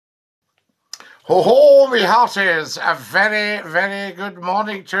Ho ho, me hearties, a very, very good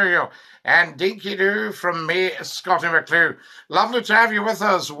morning to you. And dinky doo from me, Scottie McClue. Lovely to have you with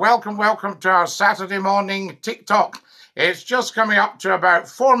us. Welcome, welcome to our Saturday morning TikTok. It's just coming up to about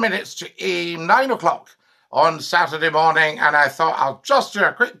 4 minutes to 9 o'clock on Saturday morning, and I thought I'll just do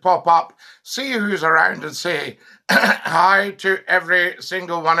a quick pop-up, see who's around and say hi to every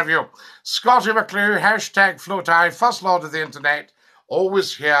single one of you. Scottie McClue, hashtag FloatI, First Lord of the Internet,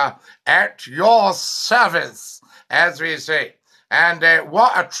 always here at your service, as we say. And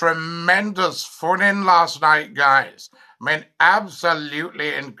what a tremendous phone-in last night, guys. I mean,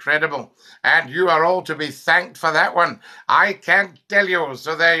 absolutely incredible. And you are all to be thanked for that one. I can't tell you.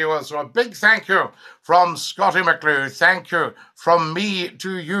 So there you are. So a big thank you from Scottie McClue. Thank you from me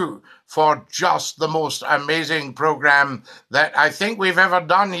to you for just the most amazing program that I think we've ever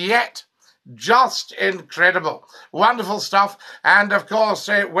done yet. Just incredible. Wonderful stuff. And of course,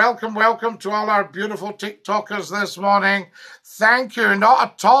 welcome to all our beautiful TikTokers this morning. Thank you. Not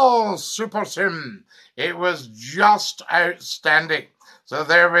at all, Super Sim. It was just outstanding. So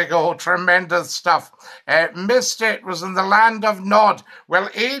there we go. Tremendous stuff. Missed it. Was in the land of Nod. Well,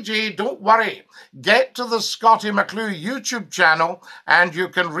 AJ, don't worry. Get to the Scottie McClue YouTube channel and you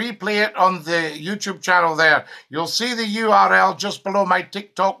can replay it on the YouTube channel there. You'll see the URL just below my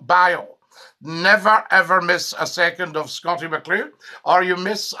TikTok bio. Never, ever miss a second of Scottie McClue, or you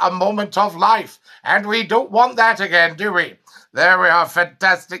miss a moment of life. And we don't want that again, do we? There we are,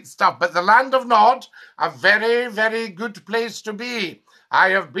 fantastic stuff. But the land of Nod, a very, very good place to be. I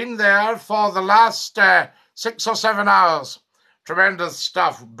have been there for the last 6 or 7 hours. Tremendous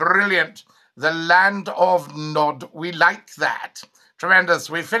stuff, brilliant. The land of Nod, we like that. Tremendous.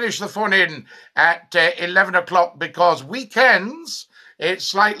 We finish the phone in at 11 o'clock because weekends, it's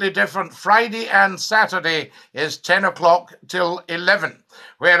slightly different. Friday and Saturday is 10 o'clock till 11,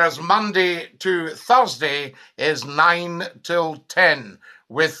 whereas Monday to Thursday is 9 till 10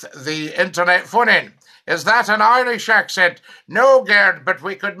 with the internet phone-in. Is that an Irish accent? No, Gerd, but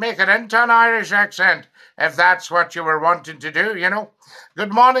we could make it into an Irish accent if that's what you were wanting to do, you know.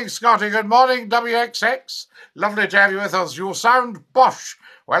 Good morning, Scottie. Good morning, WXX. Lovely to have you with us. You sound posh.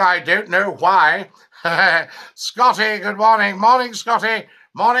 Well, I don't know why. Scottie, good morning. Morning, Scottie.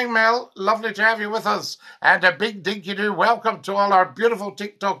 Morning, Mel. Lovely to have you with us. And a big dinky-doo welcome to all our beautiful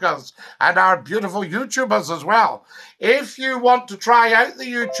TikTokers and our beautiful YouTubers as well. If you want to try out the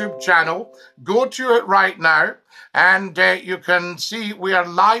YouTube channel, go to it right now. And you can see we are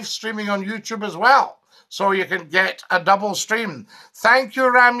live streaming on YouTube as well. So you can get a double stream. Thank you,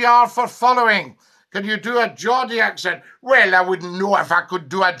 Ramyar, for following. Can you do a Geordie accent? Well, I wouldn't know if I could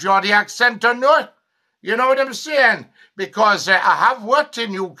do a Geordie accent or not. You know what I'm saying? Because I have worked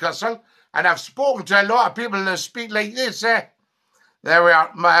in Newcastle and I've spoken to a lot of people that speak like this. There we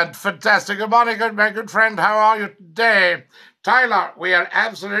are, man. Fantastic. Good morning, my good friend. How are you today? Tyler, we are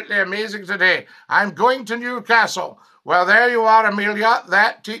absolutely amazing today. I'm going to Newcastle. Well, there you are, Amelia.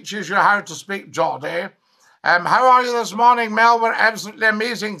 That teaches you how to speak Geordie. How are you this morning, Mel? We're absolutely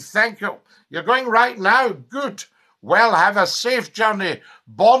amazing. Thank you. You're going right now. Good. Well, have a safe journey.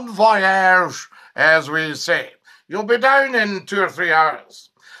 Bon voyage, as we say. You'll be down in 2 or 3 hours.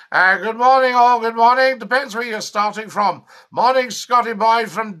 Good morning, all. Good morning. Depends where you're starting from. Morning, Scottie boy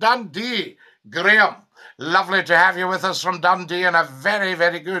from Dundee. Graham, lovely to have you with us from Dundee and a very,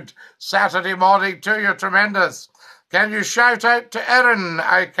 very good Saturday morning to you. Tremendous. Can you shout out to Erin?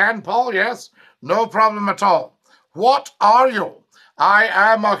 I can, Paul, yes. No problem at all. What are you? I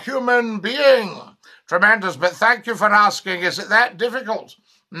am a human being. Tremendous, but thank you for asking. Is it that difficult?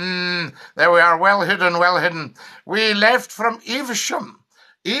 There we are, well hidden, well hidden. We left from Evesham.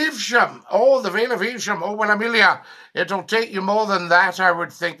 Evesham, oh, the Vale of Evesham. Oh, well, Amelia, it'll take you more than that, I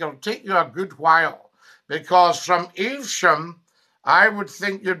would think. It'll take you a good while. Because from Evesham, I would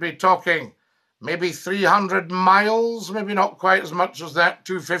think you'd be talking maybe 300 miles, maybe not quite as much as that,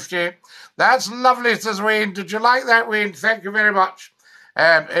 250. That's lovely, says Wayne. Did you like that, Wayne? Thank you very much.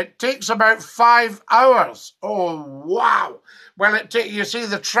 It takes about 5 hours. Oh, wow. Well, you see,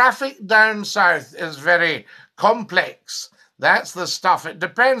 the traffic down south is very complex. That's the stuff. It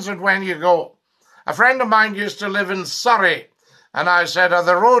depends on when you go. A friend of mine used to live in Surrey, and I said, are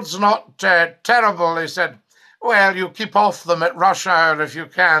the roads not terrible? He said, well, you keep off them at rush hour if you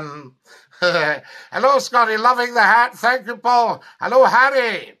can. Hello, Scottie, loving the hat. Thank you, Paul. Hello,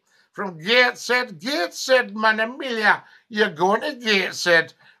 Harry from Gateshead. Gateshead, man, Amelia, you're going to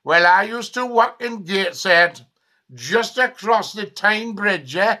Gateshead. Well, I used to work in Gateshead, just across the Tyne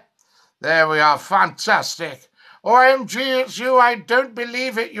Bridge, eh? There we are, fantastic. OMG, it's you. I don't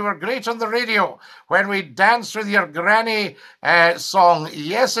believe it. You were great on the radio when we danced with your granny song.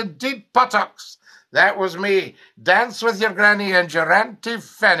 Yes, indeed, buttocks. That was me. Dance with your granny and your Auntie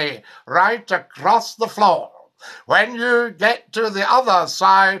Fanny right across the floor. When you get to the other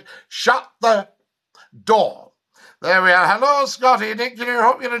side, shut the door. There we are. Hello, Scottie. Dinky,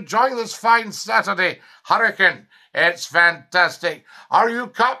 hope you're enjoying this fine Saturday hurricane. It's fantastic. Are you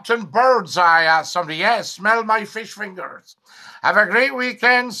Captain Birdseye? Asked somebody. Yes, smell my fish fingers. Have a great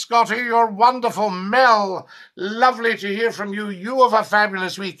weekend, Scottie. You're wonderful. Mel, lovely to hear from you. You have a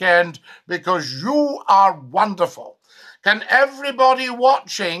fabulous weekend because you are wonderful. Can everybody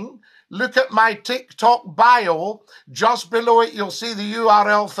watching look at my TikTok bio? Just below it, you'll see the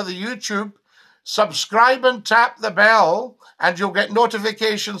URL for the YouTube. Subscribe and tap the bell, and you'll get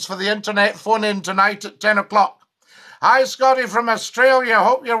notifications for the internet phone-in tonight at 10 o'clock. Hi, Scottie from Australia.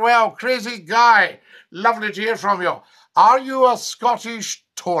 Hope you're well. Crazy guy. Lovely to hear from you. Are you a Scottish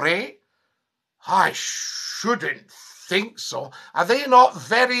Tory? I shouldn't think so. Are they not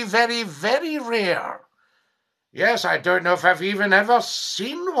very, very, very rare? Yes, I don't know if I've even ever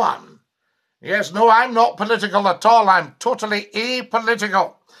seen one. Yes, no, I'm not political at all. I'm totally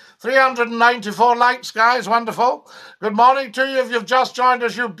apolitical. 394 likes, guys. Wonderful. Good morning to you if you've just joined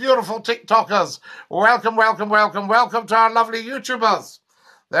us, you beautiful TikTokers. Welcome, welcome, welcome, welcome to our lovely YouTubers.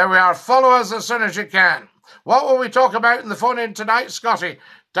 There we are. Follow us as soon as you can. What will we talk about in the phone-in tonight, Scottie?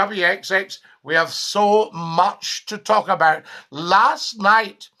 WXX, we have so much to talk about. Last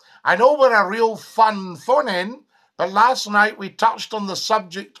night, I know we're a real fun phone-in, but last night we touched on the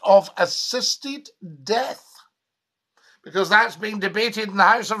subject of assisted death, because that's being debated in the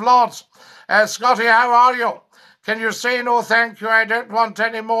House of Lords. Scottie, how are you? Can you say no thank you, I don't want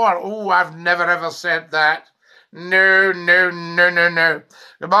any more? Oh, I've never ever said that. No, no, no, no, no.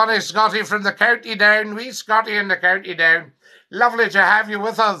 Good morning, Scottie from the County Down. We Scottie in the County Down. Lovely to have you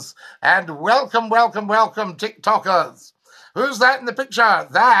with us. And welcome, welcome, welcome, TikTokers. Who's that in the picture?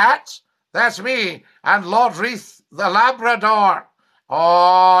 That's me and Lord Reith, the Labrador.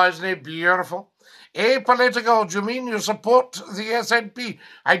 Oh, isn't he beautiful? Apolitical, do you mean you support the SNP?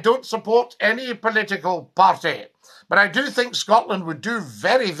 I don't support any political party, but I do think Scotland would do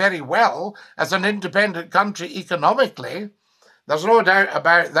very, very well as an independent country economically. There's no doubt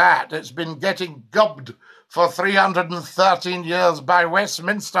about that. It's been getting gubbed for 313 years by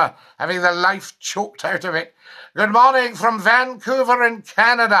Westminster, having the life choked out of it. Good morning from Vancouver in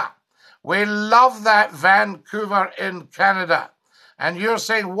Canada. We love that Vancouver in Canada. And you're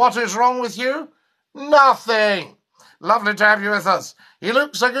saying, what is wrong with you? Nothing. Lovely to have you with us. He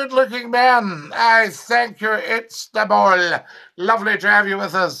looks a good-looking man. I thank you. It's the ball. Lovely to have you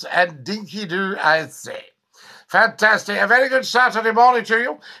with us. And dinky-do, I say. Fantastic. A very good Saturday morning to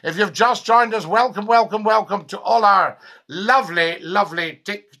you. If you've just joined us, welcome, welcome, welcome to all our lovely, lovely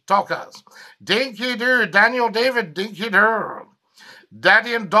TikTokers. Dinky-do. Daniel David, dinky-do.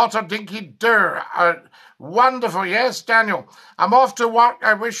 Daddy and daughter, dinky-do. Wonderful. Yes, Daniel. I'm off to work.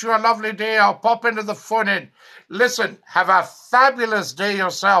 I wish you a lovely day. I'll pop into the phone-in. Listen, have a fabulous day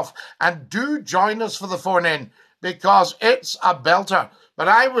yourself, and do join us for the phone-in because it's a belter. But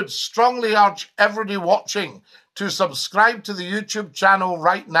I would strongly urge everybody watching to subscribe to the YouTube channel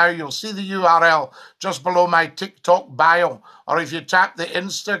right now. You'll see the URL just below my TikTok bio, or if you tap the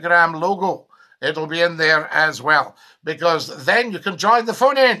Instagram logo, it'll be in there as well, because then you can join the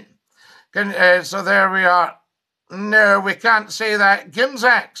phone-in. So there we are. No, we can't say that.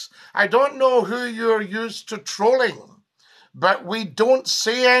 Gimzax, I don't know who you're used to trolling, but we don't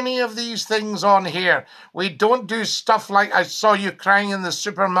say any of these things on here. We don't do stuff like, I saw you crying in the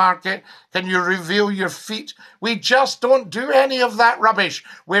supermarket. Can you reveal your feet? We just don't do any of that rubbish.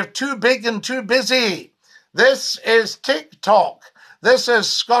 We're too big and too busy. This is TikTok. This is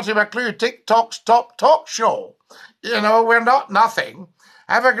Scottie McClue, TikTok's top talk show. You know, we're not nothing.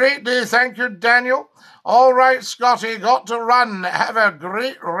 Have a great day. Thank you, Daniel. All right, Scottie, got to run. Have a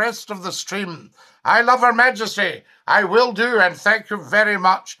great rest of the stream. I love Her Majesty. I will do, and thank you very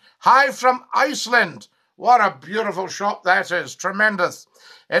much. Hi from Iceland. What a beautiful shot that is. Tremendous.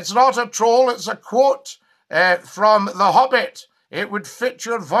 It's not a troll. It's a quote from The Hobbit. It would fit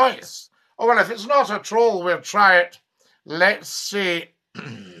your voice. Oh, well, if it's not a troll, we'll try it. Let's see.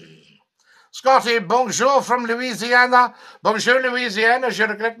 Scottie, bonjour from Louisiana. Bonjour, Louisiana. Je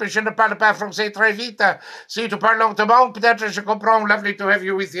regrette, mais je ne parle pas français très vite. Si tu parles lentement, peut-être je comprends. Lovely to have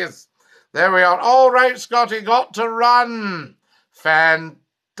you with us. There we are. All right, Scottie, got to run.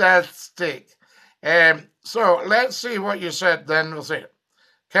 Fantastic. So let's see what you said then. We'll see.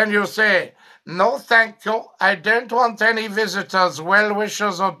 Can you say, no, thank you. I don't want any visitors,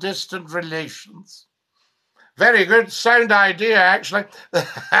 well-wishers, or distant relations. Very good sound idea, actually.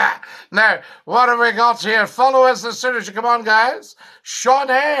 Now, what have we got here? Follow us as soon as you come on, guys. Sean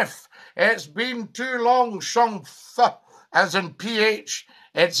F. It's been too long, Sean F, as in PH.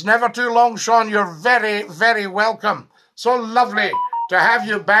 It's never too long, Sean. You're very, very welcome. So lovely to have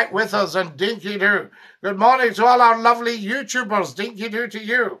you back with us, and dinky do. Good morning to all our lovely YouTubers. Dinky do to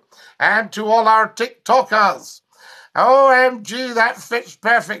you. And to all our TikTokers. OMG, that fits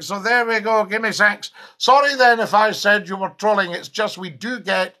perfect. So there we go. Give me thanks. Sorry then if I said you were trolling. It's just we do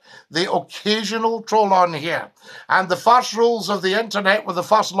get the occasional troll on here. And the first rules of the internet with the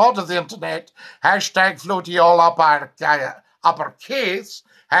first lot of the internet, hashtag floaty all uppercase,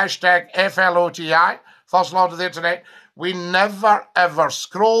 hashtag FLOTI, first lot of the internet. We never ever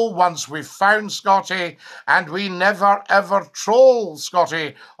scroll once we've found Scottie, and we never ever troll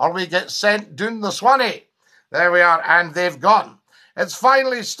Scottie, or we get sent down the Swanee. There we are, and they've gone. It's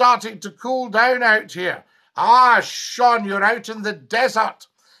finally starting to cool down out here. Ah, Sean, you're out in the desert.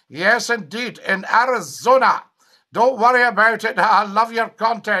 Yes, indeed, in Arizona. Don't worry about it. I love your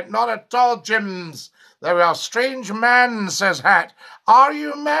content. Not at all, Jims. There we are. Strange man, says Hat. Are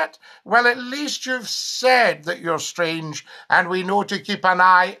you, Matt? Well, at least you've said that you're strange, and we know to keep an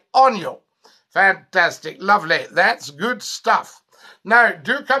eye on you. Fantastic. Lovely. That's good stuff. Now,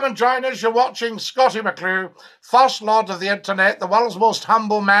 do come and join us. You're watching Scottie McClue, First Lord of the Internet, the world's most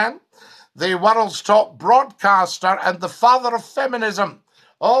humble man, the world's top broadcaster, and the father of feminism.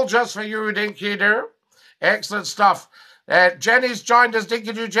 All just for you, Dinky Doo. Excellent stuff. Jenny's joined us.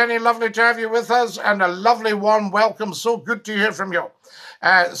 Dinky Doo, Jenny, lovely to have you with us, and a lovely warm welcome. So good to hear from you.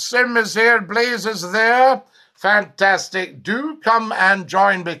 Sim is here. Blaze is there. Fantastic. Do come and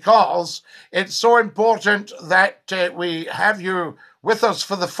join, because it's so important that we have you with us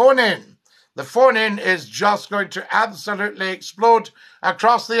for the phone-in. The phone-in is just going to absolutely explode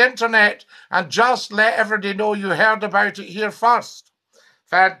across the internet, and just let everybody know you heard about it here first.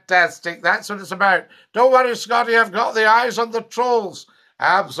 Fantastic. That's what it's about. Don't worry, Scottie, I've got the eyes on the trolls.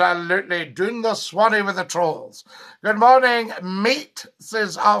 Absolutely. Doing the Swanee with the trolls. Good morning, mate,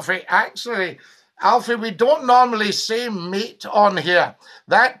 says Alfie. Actually, Alfie, we don't normally say mate on here.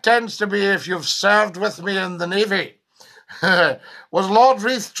 That tends to be if you've served with me in the Navy. Was Lord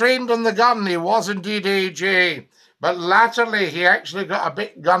Reith trained on the gun? He was indeed, AJ. But latterly, he actually got a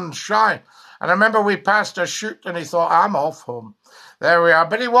bit gun shy. And I remember we passed a shoot and he thought, I'm off home. There we are.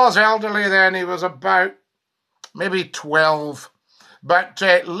 But he was elderly then. He was about maybe 12. But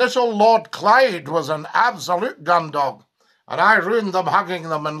little Lord Clyde was an absolute gun dog. And I ruined them, hugging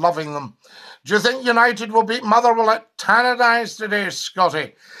them and loving them. Do you think United will beat Motherwell at Tannadice today,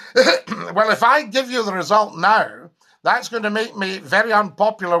 Scottie? Well, if I give you the result now, that's going to make me very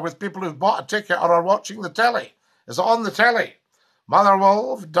unpopular with people who've bought a ticket or are watching the telly. It's on the telly.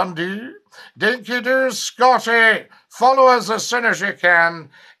 Motherwell, Dundee, Dinky Doo, Scottie. Follow us as soon as you can.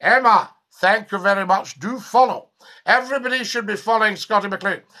 Emma, thank you very much. Do follow. Everybody should be following Scottie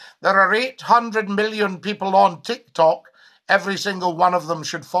McClue. There are 800 million people on TikTok. Every single one of them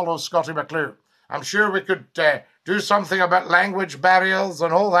should follow Scottie McClue. I'm sure we could do something about language barriers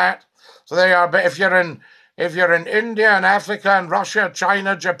and all that. So there you are. But if you're in India and Africa and Russia,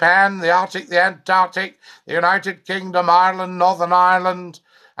 China, Japan, the Arctic, the Antarctic, the United Kingdom, Ireland, Northern Ireland,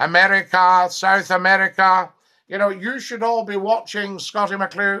 America, South America, you know, you should all be watching Scottie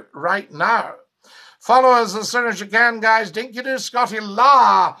McClue right now. Follow us as soon as you can, guys. Dinky Doo, Scottie,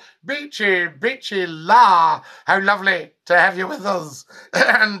 la, beachy, la. How lovely to have you with us.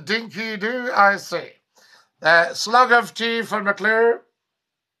 And Dinky Doo, I say. Slug of tea for McClure.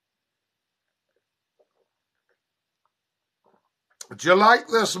 Do you like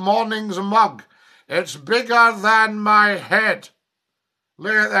this morning's mug? It's bigger than my head.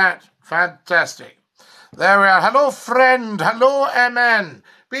 Look at that. Fantastic. There we are. Hello, friend. Hello, MN.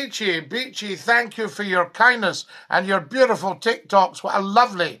 Beachy, thank you for your kindness and your beautiful TikToks. What a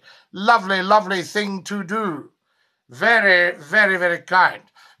lovely, lovely, lovely thing to do. Very, very, very kind.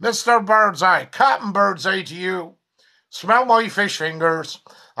 Mr. Birdseye, Captain Birdseye to you. Smell my fish fingers.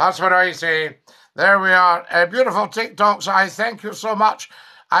 That's what I say. There we are. Beautiful TikToks. I thank you so much.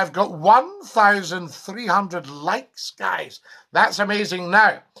 I've got 1,300 likes, guys. That's amazing.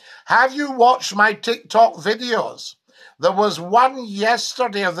 Now, have you watched my TikTok videos? There was one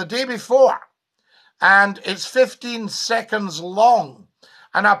yesterday or the day before, and it's 15 seconds long.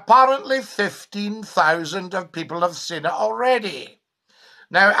 And apparently 15,000 of people have seen it already.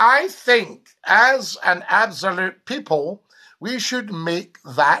 Now, I think as an absolute people, we should make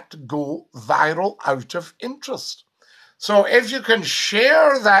that go viral out of interest. So if you can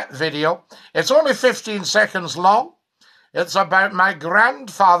share that video, it's only 15 seconds long. It's about my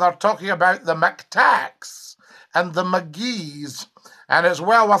grandfather talking about the McTax. and the McGees, and it's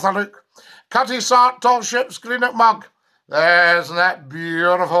well worth a look. Cutty Sart, Tall Ships, Greenock Mug. Isn't that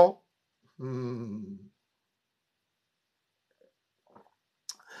beautiful? When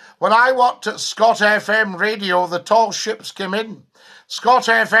I worked at Scott FM Radio, the Tall Ships came in. Scott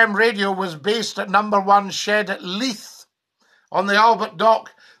FM Radio was based at #1 Shed at Leith on the Albert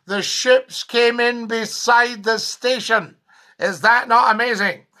Dock. The ships came in beside the station. Is that not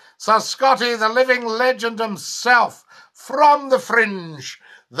amazing? So Scottie, the living legend himself from the fringe.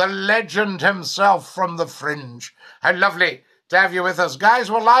 The legend himself from the fringe. How lovely to have you with us.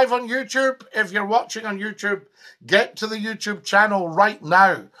 Guys, we're live on YouTube. If you're watching on YouTube, get to the YouTube channel right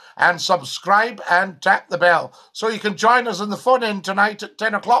now and subscribe and tap the bell so you can join us in the phone-in tonight at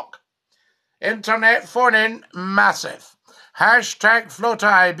 10 o'clock. Internet phone-in, massive. Hashtag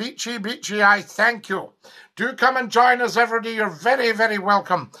Floatai, beachy, I thank you. Do come and join us, everybody. You're very, very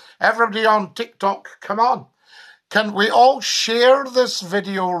welcome. Everybody on TikTok, come on. Can we all share this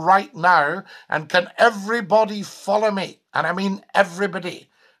video right now? And can everybody follow me? And I mean everybody.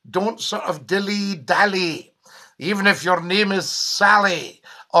 Don't sort of dilly-dally. Even if your name is Sally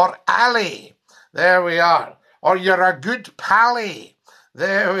or Ali. There we are. Or you're a good pally.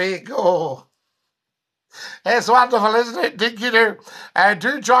 There we go. It's wonderful, isn't it? Dinky-doo.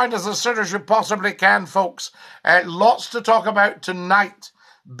 Do join us as soon as you possibly can, folks. Lots to talk about tonight.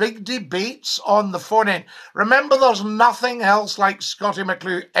 Big debates on the phone-in. Remember, there's nothing else like Scottie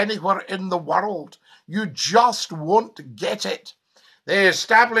McClue anywhere in the world. You just won't get it. The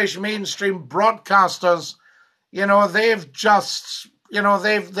established mainstream broadcasters, you know, they've just, you know,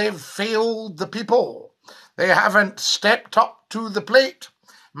 they've failed the people. They haven't stepped up to the plate.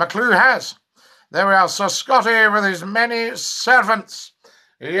 McClue has. There we are. So Scottie with his many servants.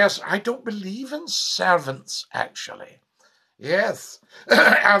 Yes, I don't believe in servants, actually. Yes.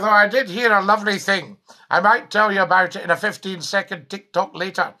 Although I did hear a lovely thing. I might tell you about it in a 15-second TikTok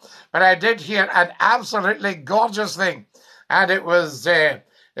later. But I did hear an absolutely gorgeous thing. And it was,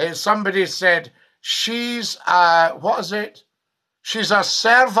 somebody said, she's, what is it? She's a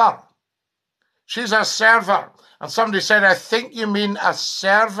server. She's a server. And somebody said, I think you mean a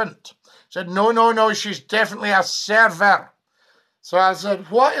servant. I said, no, she's definitely a server. So I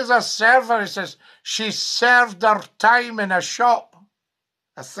said, what is a server? He says, she served her time in a shop.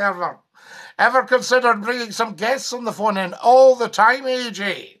 A server. Ever considered bringing some guests on the phone in all the time,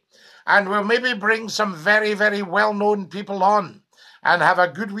 AJ? And we'll maybe bring some very, very well-known people on and have a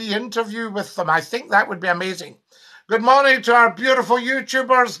good wee interview with them. I think that would be amazing. Good morning to our beautiful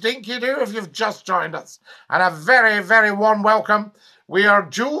YouTubers, Dinky-doo, if you've just joined us. And a very, very warm welcome. We are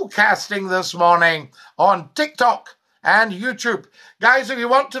dual casting this morning on TikTok and YouTube. Guys, if you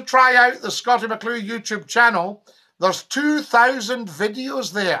want to try out the Scottie McClue YouTube channel, there's 2,000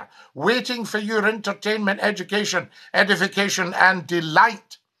 videos there waiting for your entertainment, education, edification, and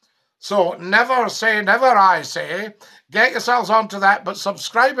delight. So never say never, I say. Get yourselves onto that, but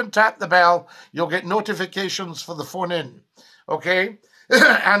subscribe and tap the bell. You'll get notifications for the phone-in, okay?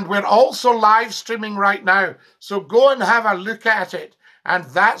 And we're also live streaming right now, so go and have a look at it, and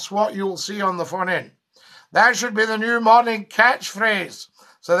that's what you'll see on the phone-in. That should be the new morning catchphrase.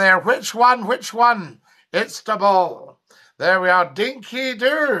 So there, which one? It's the ball. There we are,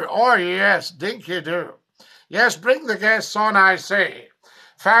 Dinky-doo. Oh, yes, Dinky-doo. Yes, bring the guests on, I say.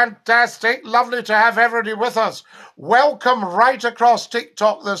 Fantastic. Lovely to have everybody with us. Welcome right across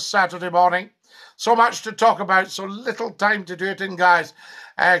TikTok this Saturday morning. So much to talk about, so little time to do it in, guys.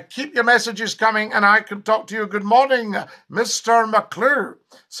 Keep your messages coming and I can talk to you. Good morning, Mr. McClue,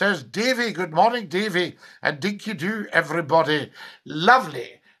 says Davy. Good morning, Davy. And Dinky-doo, everybody.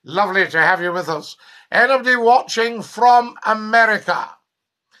 Lovely to have you with us. Anybody watching from America?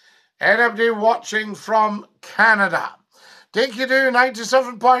 Anybody watching from Canada? Dinky-doo,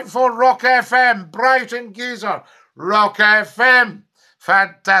 97.4 Rock FM, Brighton Geezer, Rock FM.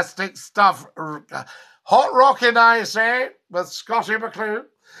 Fantastic stuff. Hot rocking, I say, with Scottie McClue.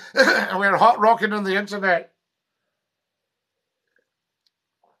 We're hot rocking on the internet.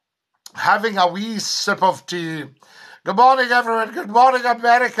 Having a wee sip of tea. Good morning, everyone. Good morning,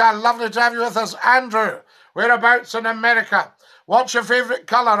 America. Lovely to have you with us. Andrew, whereabouts in America? What's your favourite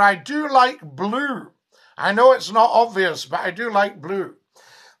colour? I do like blue. I know it's not obvious, but I do like blue.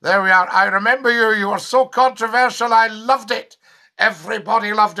 There we are. I remember you. You were so controversial. I loved it.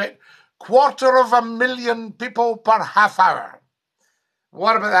 Everybody loved it. 250,000 people per half hour.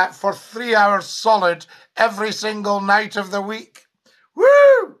 What about that for 3 hours solid every single night of the week?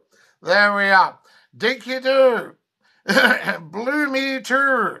 Woo! There we are. Dinky-doo. Blue me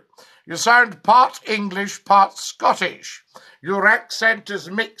too. You sound part English, part Scottish. Your accent is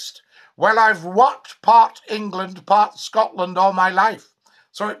mixed. Well, I've watched part England, part Scotland all my life,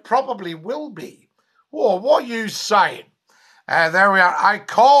 so it probably will be. Oh, what are you saying? There we are. I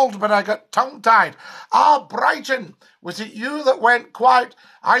called, but I got tongue-tied. Ah, Brighton, was it you that went quiet?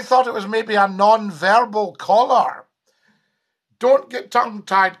 I thought it was maybe a non-verbal caller. Don't get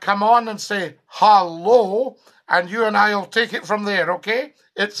tongue-tied. Come on and say hello, and you and I will take it from there, okay?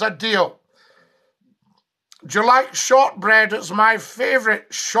 It's a deal. Do you like shortbread? It's my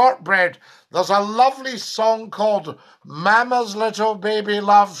favourite shortbread. There's a lovely song called Mama's Little Baby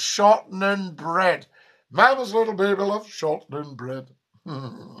Loves Shortening Bread. Mama's little baby loves shortening bread.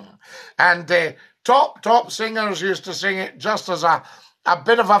 And top singers used to sing it just as a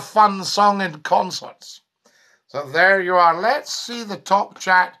bit of a fun song in concerts. So there you are. Let's see the top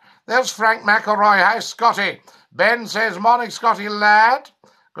chat. There's Frank McElroy. Hi, Scottie. Ben says, morning, Scottie lad.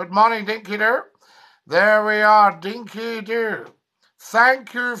 Good morning, Dinky Doo. There we are, Dinky Doo.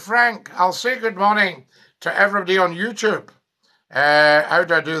 Thank you, Frank. I'll say good morning to everybody on YouTube. How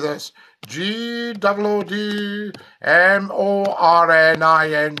do I do this?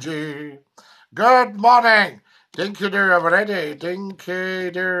 GWDMORNING. Good morning. Dinky Doo already.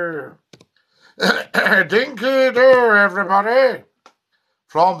 Dinky Doo. Dinky Doo, everybody.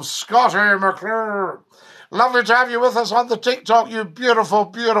 From Scottie, McClue. Lovely to have you with us on the TikTok, you beautiful,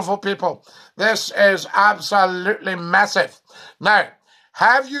 beautiful people. This is absolutely massive. Now,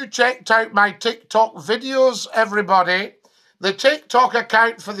 have you checked out my TikTok videos, everybody? The TikTok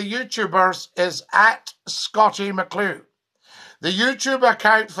account for the YouTubers is at Scottie McClue. The YouTube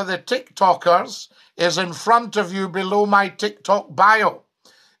account for the TikTokers is in front of you below my TikTok bio.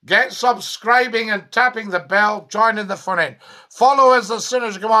 Get subscribing and tapping the bell, joining the fun in. Follow us as soon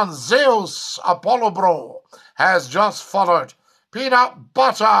as you come on. Zeus Apollo Bro has just followed. Peanut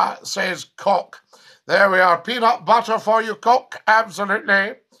butter, says Cock. There we are. Peanut butter for you, Cock.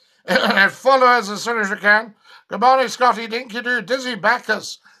 Absolutely. Follow us as soon as you can. Good morning, Scottie, Dinky Doo, Dizzy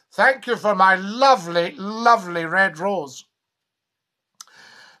Bacchus. Thank you for my lovely, lovely red rose.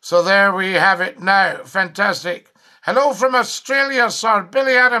 So there we have it now. Fantastic. Hello from Australia, Sir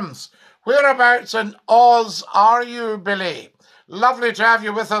Billy Adams. Whereabouts in Oz are you, Billy? Lovely to have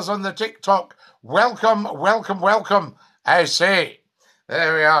you with us on the TikTok. Welcome, welcome, welcome, I say.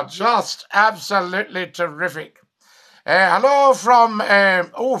 There we are. Just absolutely terrific. Hello from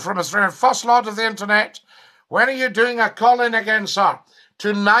Australia. First Lord of the Internet. When are you doing a call-in again, sir?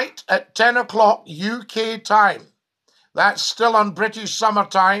 Tonight at 10 o'clock UK time. That's still on British summer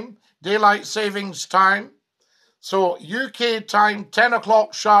time, daylight savings time. So UK time, 10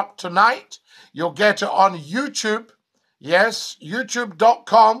 o'clock sharp tonight. You'll get it on YouTube. Yes,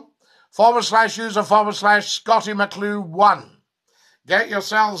 youtube.com/user/Scottie McClue 1. Get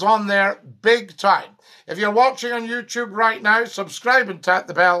yourselves on there big time. If you're watching on YouTube right now, subscribe and tap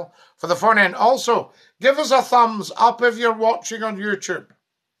the bell for the phone in. Also, give us a thumbs up if you're watching on YouTube.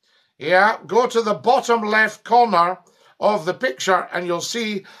 Yeah, go to the bottom left corner of the picture and you'll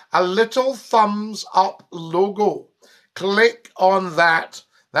see a little thumbs up logo. Click on that.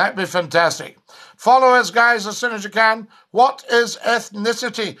 That'd be fantastic. Follow us, guys, as soon as you can. What is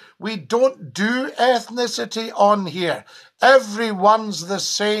ethnicity? We don't do ethnicity on here. Everyone's the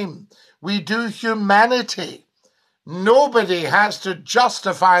same. We do humanity. Nobody has to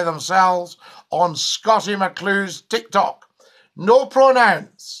justify themselves on Scottie McClue's TikTok. No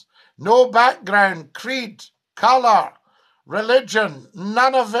pronouns, no background, creed, colour, religion.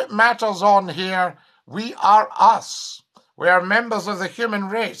 None of it matters on here. We are us. We are members of the human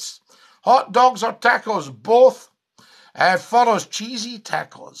race. Hot dogs or tacos, both. Follows cheesy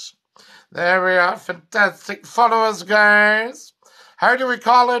tacos. There we are. Fantastic. Follow us, guys. How do we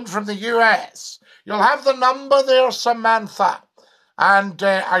call in from the US? You'll have the number there, Samantha. And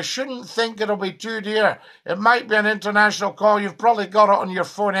I shouldn't think it'll be too dear. It might be an international call. You've probably got it on your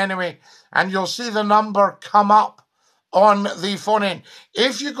phone anyway. And you'll see the number come up on the phone in.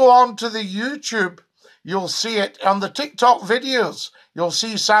 If you go on to the YouTube, you'll see it. On the TikTok videos, you'll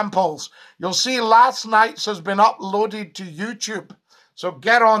see samples. You'll see last night's has been uploaded to YouTube. So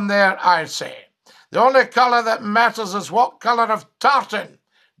get on there, I say. The only colour that matters is what colour of tartan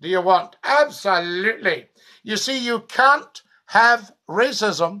do you want? Absolutely. You see, you can't have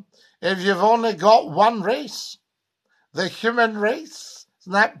racism if you've only got one race. The human race.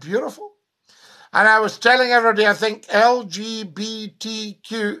 Isn't that beautiful? And I was telling everybody, I think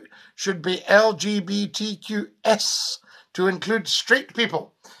LGBTQ should be LGBTQS to include straight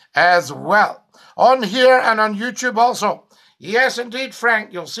people as well. On here and on YouTube also. Yes, indeed,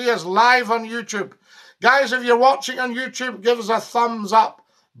 Frank. You'll see us live on YouTube. Guys, if you're watching on YouTube, give us a thumbs up.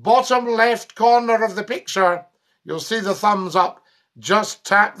 Bottom left corner of the picture, you'll see the thumbs up. Just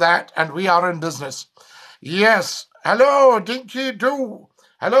tap that and we are in business. Yes. Hello, Dinky Doo.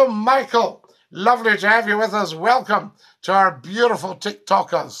 Hello, Michael. Lovely to have you with us. Welcome to our beautiful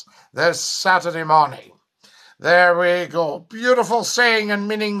TikTokers this Saturday morning. There we go. Beautiful saying and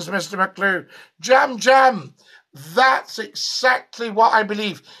meanings, Mr. McClue. Jam, jam. That's exactly what I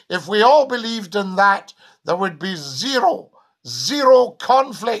believe. If we all believed in that, there would be zero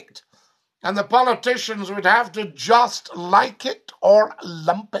conflict. And the politicians would have to just like it or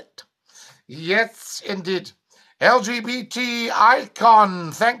lump it. Yes, indeed. LGBT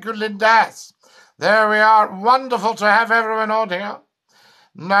icon. Thank you, Lindas. There we are. Wonderful to have everyone on here.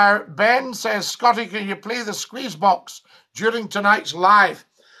 Now, Ben says, Scottie, can you play the squeeze box during tonight's live?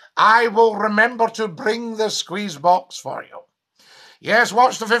 I will remember to bring the squeeze box for you. Yes,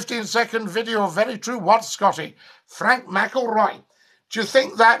 watch the 15-second video. Very true. What, Scottie? Frank McElroy. Do you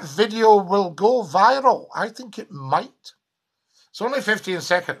think that video will go viral? I think it might. It's only 15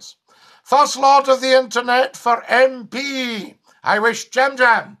 seconds. First Lord of the Internet for MP. I wish Jam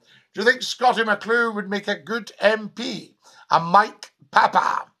Jam. Do you think Scottie McClue would make a good MP? A Mike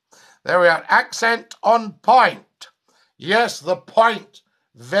Papa. There we are. Accent on point. Yes, the point.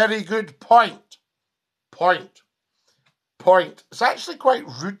 Very good point. Point. It's actually quite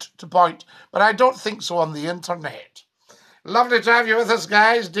rude to point, but I don't think so on the internet. Lovely to have you with us,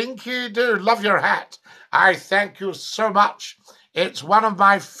 guys. Dinky Doo. Love your hat. I thank you so much. It's one of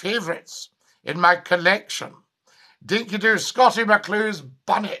my favourites in my collection. Dinky Doo, Scottie McClue's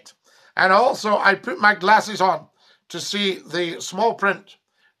bonnet. And also, I put my glasses on to see the small print.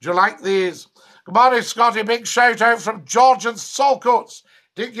 Do you like these? Good morning, Scottie. Big shout out from George and Saltcoats.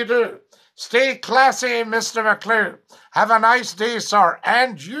 Dinky Doo. Stay classy, Mr. McClue. Have a nice day, sir.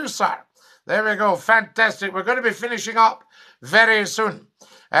 And you, sir. There we go. Fantastic. We're going to be finishing up very soon.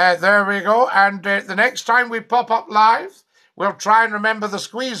 There we go. And the next time we pop up live, we'll try and remember the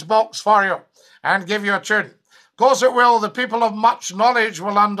squeeze box for you and give you a tune. Of course it will. The people of much knowledge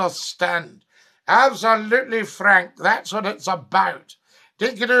will understand. Absolutely, Frank. That's what it's about.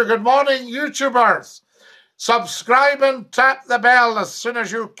 Dinky-doo, good morning, YouTubers. Subscribe and tap the bell as soon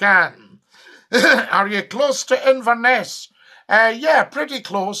as you can. Are you close to Inverness? Yeah, pretty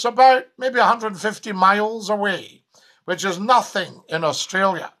close. About maybe 150 miles away, which is nothing in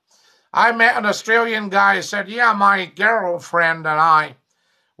Australia. I met an Australian guy who said, yeah, my girlfriend and I,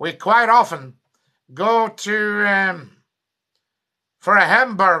 we quite often go to for a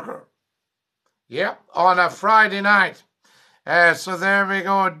hamburger. Yep, on a Friday night. So there we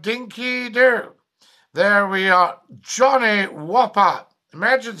go, Dinky-doo. There we are, Johnny Whopper.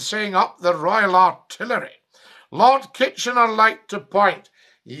 Imagine saying up the Royal Artillery. Lord Kitchener liked to point.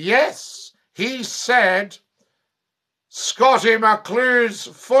 Yes, he said, Scottie McClue's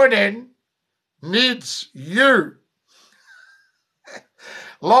phone-in needs you.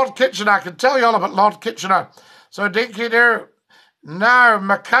 Lord Kitchener, I can tell you all about Lord Kitchener. So Dinky-doo. Now,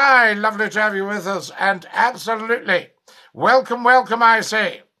 Mackay, lovely to have you with us. And absolutely, welcome, I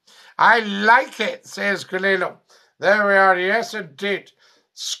say. I like it, says Kalilo. There we are, yes indeed.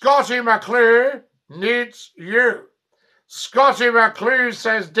 Scottie McClue needs you. Scottie McClue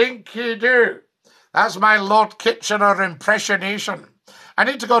says Dinky-doo. That's my Lord Kitchener impersonation. I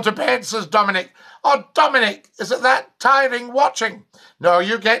need to go to bed, says Dominic. Oh, Dominic, is it that tiring watching? No,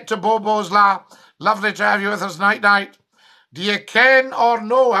 you get to Bobo's La. Lovely to have you with us night. Do you ken or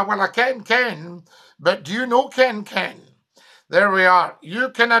no? Well, I ken, but do you know ken? There we are. You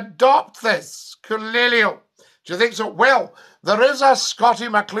can adopt this. Kulelio. Do you think so? Well, there is a Scottie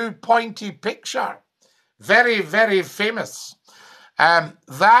McClue pointy picture. Very, very famous.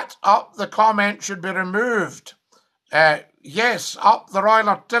 That up the comment should be removed. Yes, up the Royal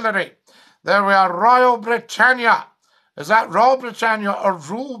Artillery. There we are, Royal Britannia. Is that Royal Britannia or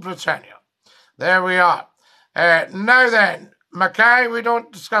Rule Britannia? There we are. Now then, Mackay, we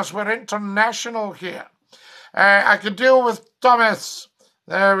don't discuss. We're international here. I could deal with Thomas.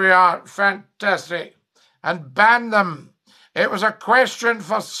 There we are. Fantastic. And ban them. It was a question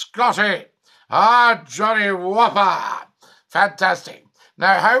for Scottie. Ah, Johnny Whopper. Fantastic.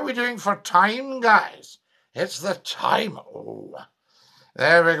 Now, how are we doing for time, guys? It's the time. Oh,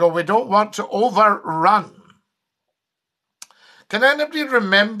 there we go. We don't want to overrun. Can anybody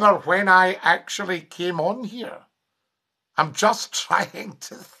remember when I actually came on here? I'm just trying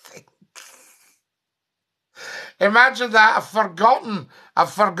to think. Imagine that.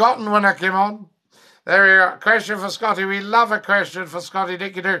 I've forgotten when I came on. There we are. Question for Scottie. We love a question for Scottie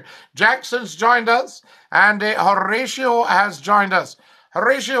Dinky-doo. Jackson's joined us, and Horatio has joined us.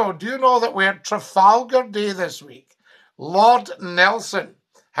 Horatio, do you know that we had Trafalgar Day this week? Lord Nelson.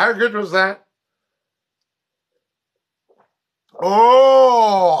 How good was that?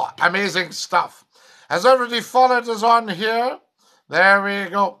 Oh, amazing stuff. Has everybody followed us on here? There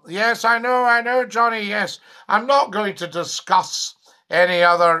we go. Yes, I know, Johnny, yes. I'm not going to discuss any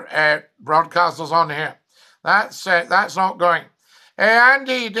other broadcasters on here. That's not going. Hey,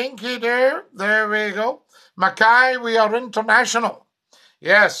 Andy, Dinky Doo, there we go. Mackay, we are international.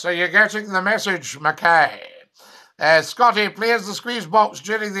 Yes, so you're getting the message, Mackay. Scottie, plays the squeeze box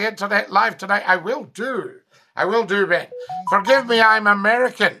during the internet live tonight. I will do, Ben. Forgive me, I'm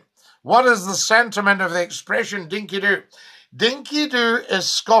American. What is the sentiment of the expression Dinky Doo? Dinky Doo is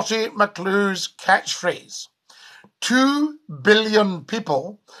Scottie McClue's catchphrase. 2 billion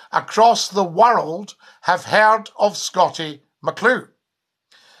people across the world have heard of Scottie McClue.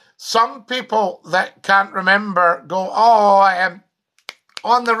 Some people that can't remember go, on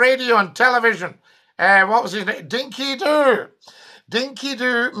the radio and television. What was his name? Dinky Doo. Dinky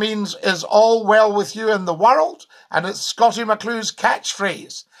Doo means is all well with you in the world, and it's Scottie McClue's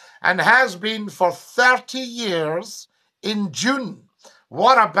catchphrase, and has been for 30 years in June.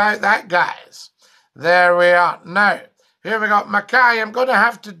 What about that, guys? There we are. Now, here we go. Mackay, I'm going to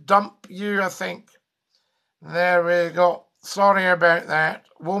have to dump you, I think. There we go. Sorry about that.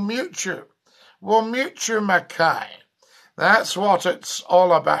 We'll mute you. Mackay. That's what it's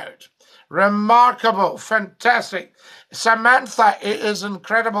all about. Remarkable, fantastic. Samantha, it is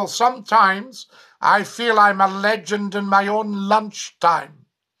incredible. Sometimes I feel I'm a legend in my own lunchtime.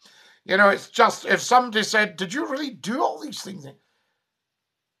 You know, it's just, if somebody said, did you really do all these things?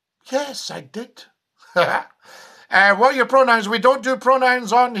 Yes, I did. What are your pronouns? We don't do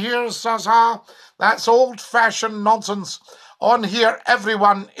pronouns on here, Saza. That's old-fashioned nonsense. On here,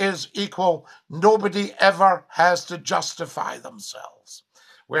 everyone is equal. Nobody ever has to justify themselves.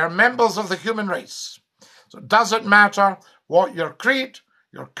 We're members of the human race. So it doesn't matter what your creed,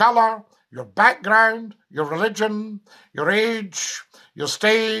 your colour, your background, your religion, your age, your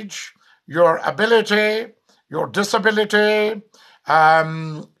stage, your ability, your disability,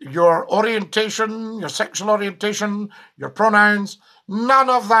 your orientation, your sexual orientation, your pronouns. None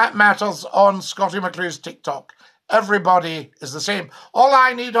of that matters on Scottie McClue's TikTok. Everybody is the same. All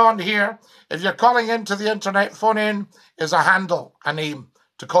I need on here, if you're calling into the internet, phone in, is a handle, a name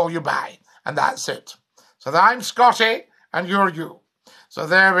to call you by. And that's it. So I'm Scottie and you're you. So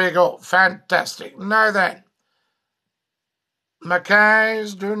there we go. Fantastic. Now then,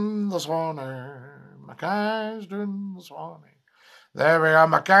 Mackay's doing the swanning. Mackay's doing the swanning. There we are.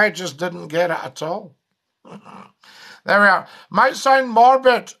 Mackay just didn't get it at all. There we are. Might sound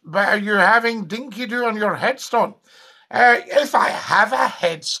morbid, but are you having Dinky Doo on your headstone? If I have a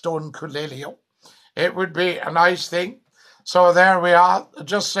headstone, Coolelio, it would be a nice thing. So there we are.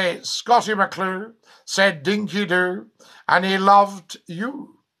 Just say, Scottie McClue said Dinky Doo, and he loved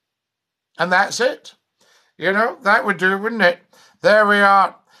you. And that's it. You know, that would do, wouldn't it? There we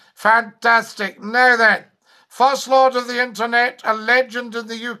are. Fantastic. Now then, First Lord of the Internet, a legend in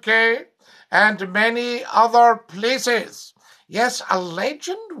the UK, and many other places. Yes, a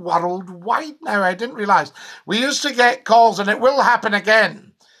legend worldwide now. I didn't realise. We used to get calls, and it will happen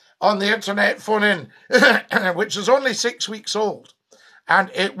again, on the internet phone-in, which is only 6 weeks old. And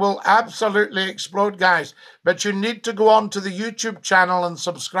it will absolutely explode, guys. But you need to go on to the YouTube channel and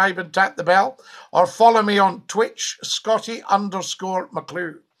subscribe and tap the bell, or follow me on Twitch,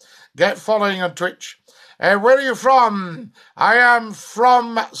 Scottie_McClue. Get following on Twitch. Where are you from? I am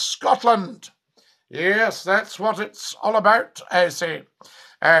from Scotland. Yes, that's what it's all about, I say.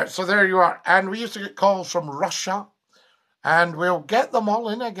 So there you are. And we used to get calls from Russia, and we'll get them all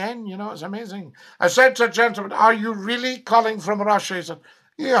in again. You know, it's amazing. I said to a gentleman, are you really calling from Russia? He said,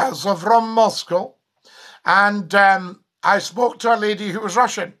 yes, I'm from Moscow. And I spoke to a lady who was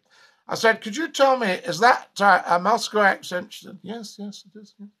Russian. I said, could you tell me, is that a Moscow accent? She said, yes, it is.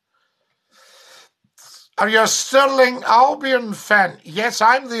 Yes. Are you a Stirling Albion fan? Yes,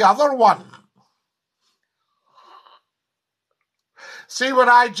 I'm the other one. See what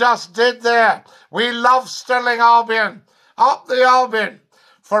I just did there? We love Stirling Albion. Up the Albion.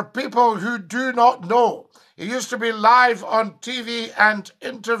 For people who do not know, it used to be live on TV and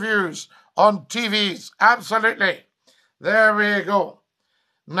interviews on TVs. Absolutely. There we go.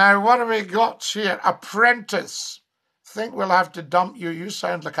 Now, what have we got here? Apprentice. Think we'll have to dump you. You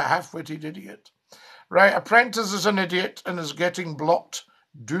sound like a half-witted idiot. Right, Apprentice is an idiot and is getting blocked.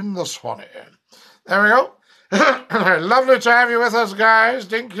 Doing this one. There we go. Lovely to have you with us, guys.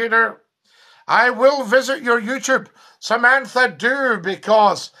 Dinky Doo. I will visit your YouTube. Samantha, do,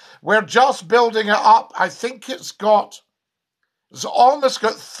 because we're just building it up. I think it's almost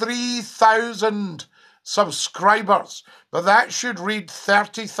got 3,000 subscribers, but that should read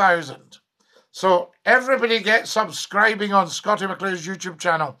 30,000. So everybody get subscribing on Scottie McClue's YouTube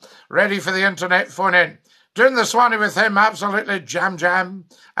channel. Ready for the internet phone in. Doing the Swanee with him, absolutely jam,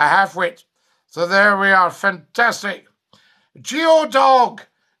 a half-wit. So there we are, fantastic. Geodog,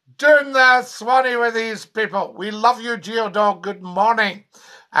 doing the Swanee with these people. We love you, Geodog, good morning.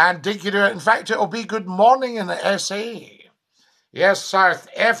 And Dinky do it. In fact, it'll be good morning in the SA. Yes, South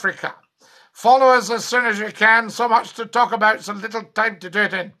Africa. Follow us as soon as you can. So much to talk about, so little time to do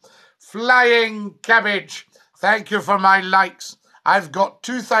it in. Flying Cabbage, thank you for my likes. I've got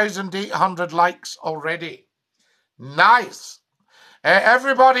 2,800 likes already. Nice.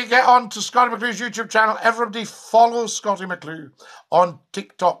 Everybody get on to Scottie McClue's YouTube channel. Everybody follow Scottie McClue on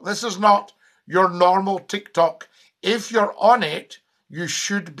TikTok. This is not your normal TikTok. If you're on it, you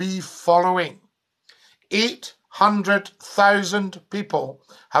should be following. 800,000 people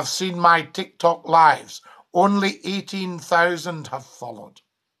have seen my TikTok lives. Only 18,000 have followed.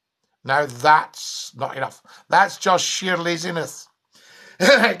 Now that's not enough. That's just sheer laziness.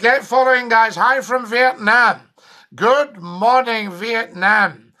 Get following, guys. Hi from Vietnam. Good morning,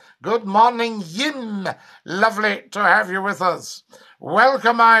 Vietnam. Good morning, Yim. Lovely to have you with us.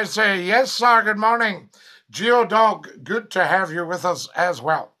 Welcome, I say. Yes, sir, good morning. Geodog, good to have you with us as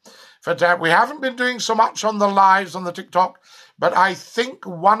well. But we haven't been doing so much on the lives on the TikTok, but I think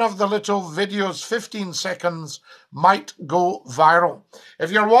one of the little videos, 15 seconds, might go viral.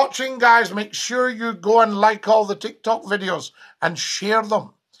 If you're watching, guys, make sure you go and like all the TikTok videos and share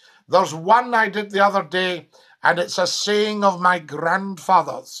them. There's one I did the other day, and it's a saying of my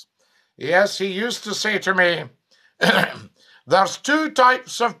grandfather's. Yes, he used to say to me, there's two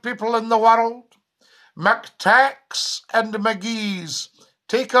types of people in the world, McTacks and McGees,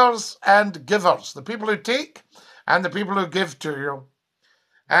 takers and givers. The people who take and the people who give to you.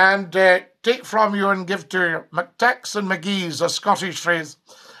 And take from you and give to you. McTacks and McGees, a Scottish phrase.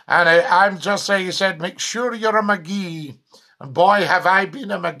 And I'm just saying, he said, make sure you're a McGee. And boy, have I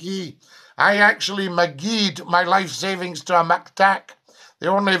been a McGee. I actually McGee'd my life savings to a McTack. The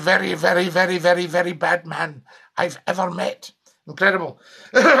only very bad man I've ever met. Incredible.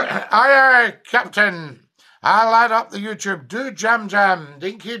 Aye, Captain. I'll add up the YouTube. Do jam,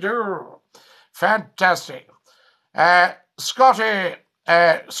 dinky do. Fantastic. Scottie,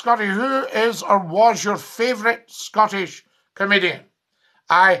 who is or was your favourite Scottish comedian?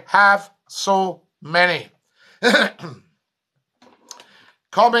 I have so many.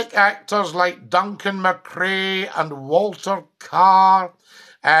 Comic actors like Duncan McCrae and Walter Carr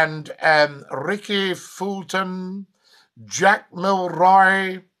and Ricky Fulton, Jack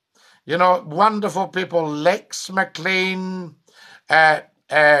Milroy, you know, wonderful people, Lex McLean,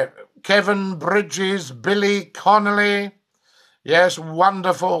 Kevin Bridges, Billy Connolly, yes,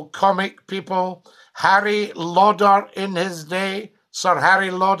 wonderful comic people, Harry Lauder in his day, Sir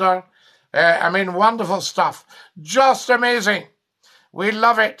Harry Lauder, I mean, wonderful stuff, just amazing. We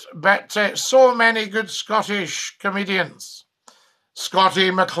love it, but so many good Scottish comedians.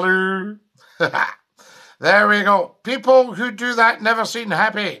 Scottie McClue. There we go. People who do that never seem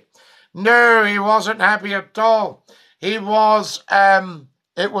happy. No, he wasn't happy at all. He was,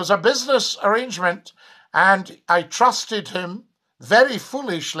 it was a business arrangement, and I trusted him very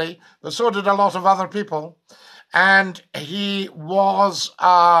foolishly, but so did a lot of other people. And he was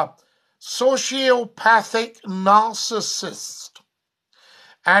a sociopathic narcissist.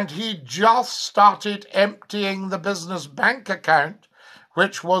 And he just started emptying the business bank account,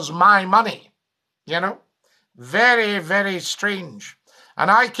 which was my money, you know. Very strange.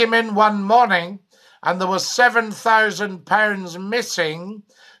 And I came in one morning and there was £7,000 missing,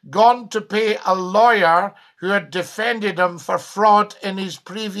 gone to pay a lawyer who had defended him for fraud in his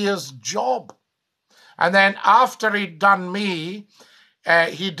previous job. And then after he'd done me,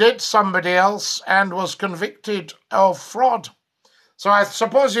 he did somebody else and was convicted of fraud. So I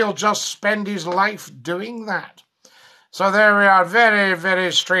suppose he'll just spend his life doing that. So there we are,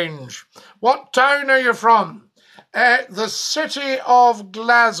 very strange. What town are you from? The city of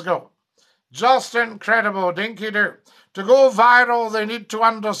Glasgow. Just incredible, dinky-doo. To go viral, they need to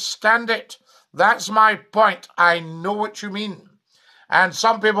understand it. That's my point. I know what you mean. And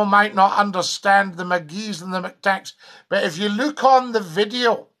some people might not understand the McGees and the McTacks, but if you look on the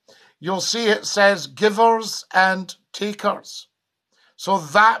video, you'll see it says givers and takers. So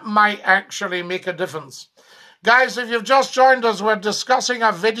that might actually make a difference. Guys, if you've just joined us, we're discussing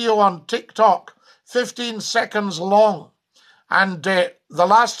a video on TikTok, 15 seconds long. And the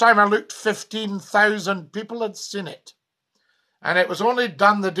last time I looked, 15,000 people had seen it. And it was only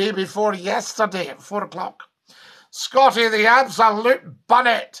done the day before yesterday at 4 o'clock. Scottie, the absolute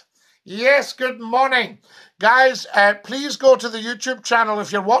bunnet. Yes, good morning. Guys, please go to the YouTube channel.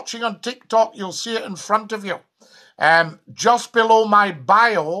 If you're watching on TikTok, you'll see it in front of you. Just below my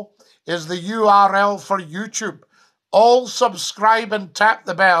bio is the URL for YouTube. All subscribe and tap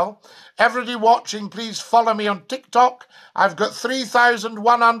the bell. Everybody watching, please follow me on TikTok. I've got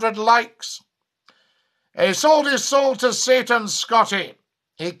 3,100 likes. He sold his soul to Satan, Scottie.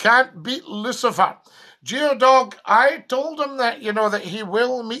 He can't beat Lucifer. Geodog, I told him that, that he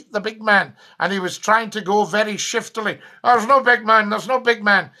will meet the big man, and he was trying to go very shiftily. There's no big man, there's no big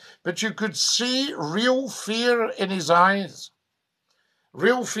man. But you could see real fear in his eyes.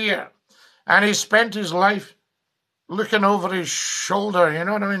 Real fear. And he spent his life looking over his shoulder, you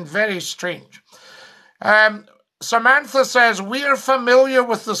know what I mean? Very strange. Samantha says, we're familiar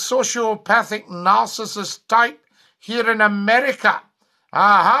with the sociopathic narcissist type here in America.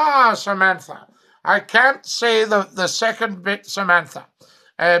 Aha, Samantha. I can't say the second bit, Samantha,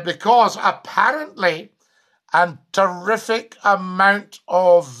 because apparently a terrific amount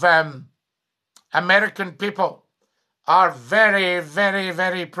of American people are very, very,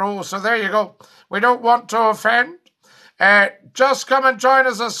 very pro. So there you go. We don't want to offend. Just come and join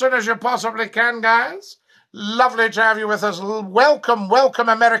us as soon as you possibly can, guys. Lovely to have you with us. Welcome, welcome,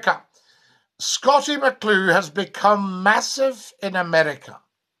 America. Scottie McClue has become massive in America.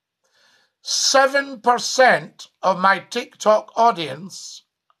 7% of my TikTok audience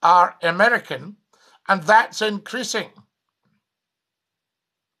are American, and that's increasing.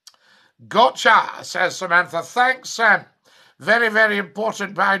 Gotcha, says Samantha. Thanks, Sam. Very, very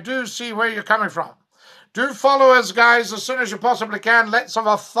important, but I do see where you're coming from. Do follow us, guys, as soon as you possibly can. Let's have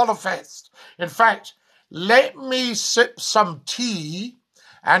a follow fest. In fact, let me sip some tea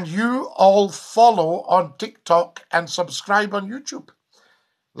and you all follow on TikTok and subscribe on YouTube.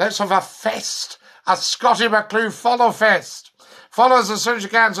 Let's have a fest, a Scottie McClue follow fest. Follow us as soon as you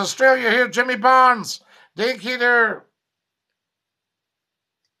can. It's Australia here, Jimmy Barnes. Dinky there.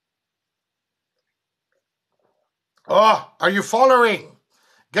 Oh, are you following?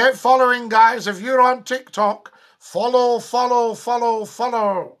 Get following, guys. If you're on TikTok, follow, follow, follow,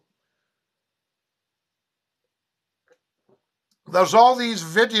 follow. There's all these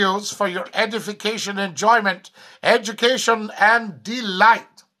videos for your edification, enjoyment, education, and delight.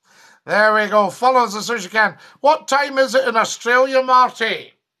 There we go. Follow us as soon as you can. What time is it in Australia,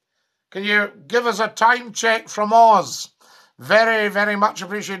 Marty? Can you give us a time check from Oz? Very, very much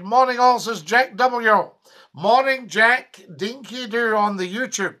appreciated. Morning all, says Jack W. Morning, Jack. Dinky Doo on the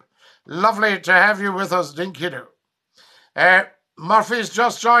YouTube. Lovely to have you with us, Dinky Doo. Murphy's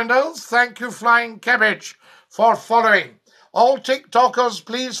just joined us. Thank you, Flying Cabbage, for following. All TikTokers,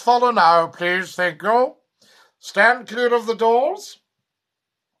 please follow now, please. Thank you. Stand clear of the doors.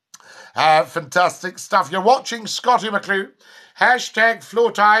 Fantastic stuff. You're watching Scottie McClue. Hashtag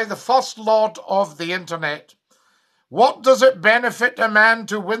FloatEye, the first lord of the internet. What does it benefit a man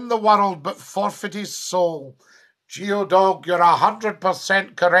to win the world but forfeit his soul? Geodog, you're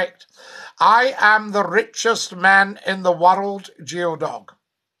 100% correct. I am the richest man in the world, Geodog.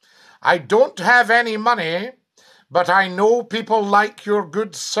 I don't have any money, but I know people like your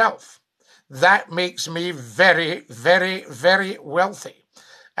good self. That makes me very, very, very wealthy.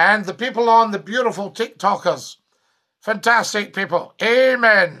 And the people on the beautiful TikTokers, fantastic people.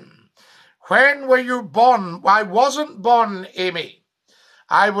 Amen. When were you born? I wasn't born, Amy.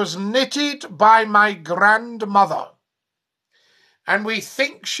 I was knitted by my grandmother. And we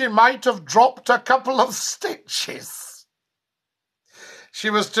think she might have dropped a couple of stitches. She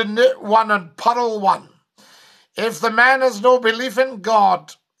was to knit one and purl one. If the man has no belief in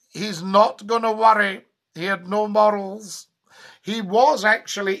God, he's not going to worry. He had no morals. He was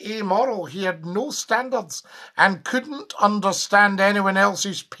actually amoral. He had no standards and couldn't understand anyone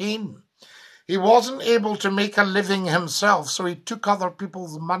else's pain. He wasn't able to make a living himself, so he took other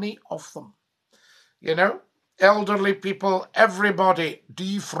people's money off them. You know, elderly people, everybody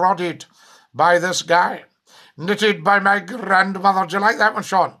defrauded by this guy. Knitted by my grandmother. Do you like that one,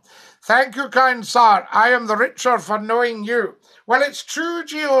 Sean? Thank you, kind sir. I am the richer for knowing you. Well, it's true,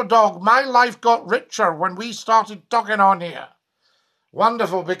 Geodog. My life got richer when we started talking on here.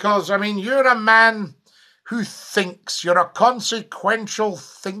 Wonderful, because, I mean, you're a man who thinks. You're a consequential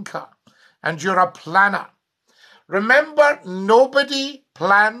thinker. And you're a planner. Remember, nobody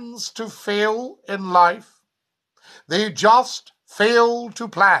plans to fail in life. They just fail to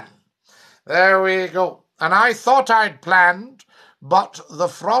plan. There we go. And I thought I'd planned, but the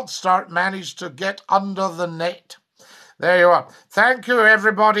fraudster managed to get under the net. There you are. Thank you,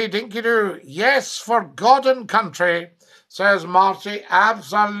 everybody. Dinky-doo. Yes, for God and country, says Marty.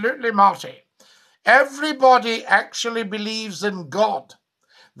 Absolutely, Marty. Everybody actually believes in God.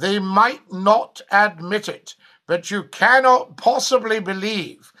 They might not admit it, but you cannot possibly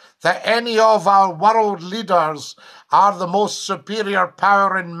believe that any of our world leaders are the most superior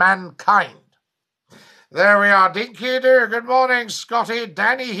power in mankind. There we are. Dinky Doo. Good morning, Scottie.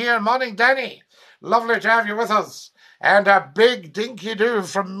 Danny here. Morning, Danny. Lovely to have you with us. And a big dinky do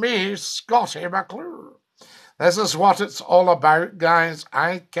from me, Scottie McClue. This is what it's all about, guys.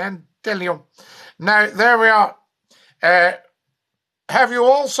 I can tell you. Now, there we are. Have you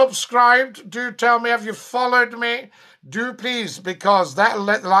all subscribed? Do tell me. Have you followed me? Do please, because that'll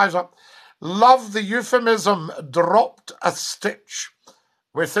let the lives up. Love the euphemism, dropped a stitch.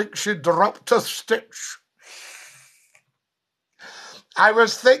 We think she dropped a stitch. I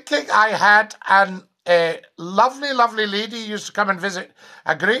was thinking I had a lovely, lovely lady used to come and visit,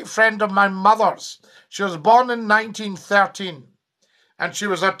 a great friend of my mother's. She was born in 1913, and she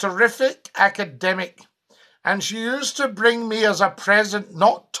was a terrific academic. And she used to bring me as a present,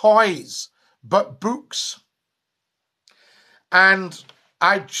 not toys, but books. And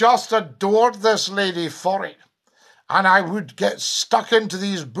I just adored this lady for it. And I would get stuck into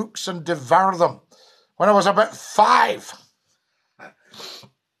these books and devour them when I was about 5.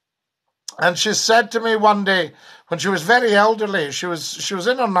 And she said to me one day, when she was very elderly, she was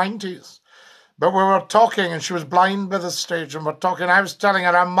in her 90s, but we were talking and she was blind by the stage and we're talking. I was telling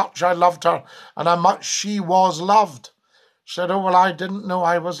her how much I loved her and how much she was loved. She said, oh, well, I didn't know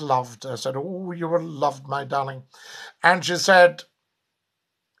I was loved. I said, oh, you were loved, my darling. And she said,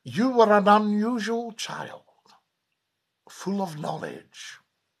 you were an unusual child, full of knowledge.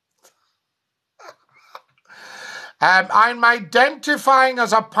 I'm identifying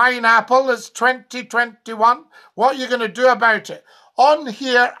as a pineapple. It's 2021. What are you going to do about it? On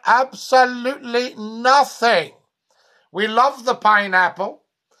here, absolutely nothing. We love the pineapple.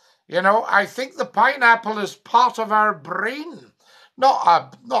 You know, I think the pineapple is part of our brain.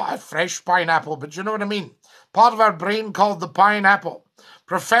 Not a fresh pineapple, but you know what I mean. Part of our brain called the pineapple.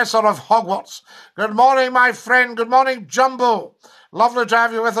 Professor of Hogwarts. Good morning, my friend. Good morning, Jumbo. Lovely to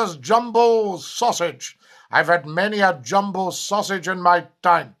have you with us, Jumbo Sausage. I've had many a jumbo sausage in my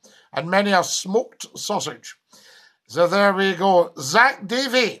time, and many a smoked sausage. So there we go. Zach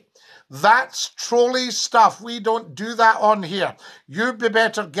Davey, that's trolley stuff. We don't do that on here. You'd be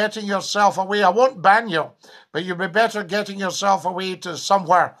better getting yourself away. I won't ban you, but you'd be better getting yourself away to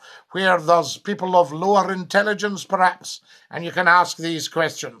somewhere where there's people of lower intelligence, perhaps, and you can ask these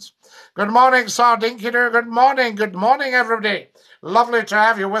questions. Good morning, Sir Dinky Doo. Good morning, everybody. Lovely to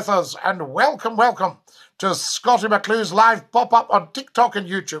have you with us, and welcome, welcome to Scottie McClue's live pop-up on TikTok and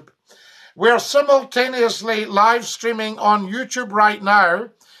YouTube. We're simultaneously live streaming on YouTube right now.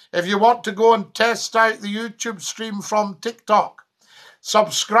 If you want to go and test out the YouTube stream from TikTok,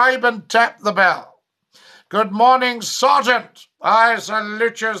 subscribe and tap the bell. Good morning, Sergeant. I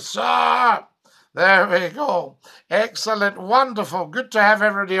salute you, sir. There we go. Excellent, wonderful. Good to have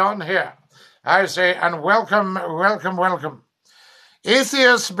everybody on here. I say, and welcome, welcome, welcome.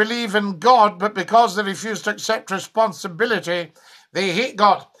 Atheists believe in God, but because they refuse to accept responsibility, they hate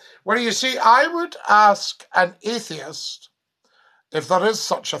God. Well, you see, I would ask an atheist, if there is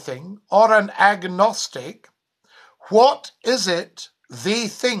such a thing, or an agnostic, what is it they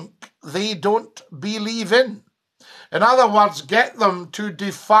think they don't believe in? In other words, get them to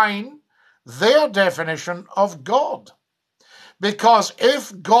define their definition of God. Because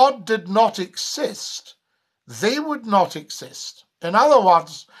if God did not exist, they would not exist. In other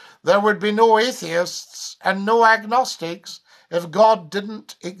words, there would be no atheists and no agnostics if God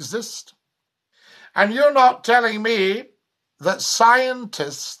didn't exist. And you're not telling me that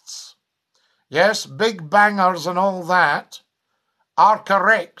scientists, yes, big bangers and all that, are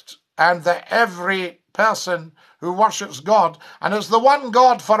correct, and that every person who worships God, and it's the one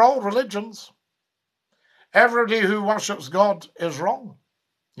God for all religions, everybody who worships God is wrong,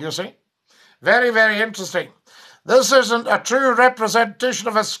 you see. Very, very interesting. This isn't a true representation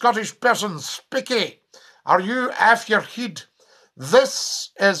of a Scottish person. Spicky, are you off your head?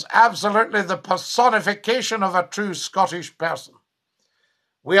 This is absolutely the personification of a true Scottish person.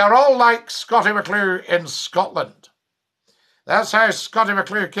 We are all like Scottie McClue in Scotland. That's how Scottie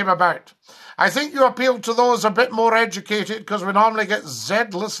McClue came about. I think you appeal to those a bit more educated because we normally get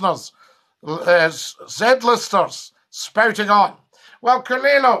Z-listers spouting on. Well,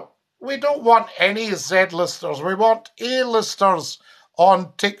 Kalelo, we don't want any Z-listers. We want A-listers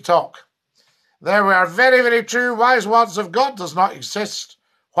on TikTok. There we are. Very, very true. Wise words of God does not exist.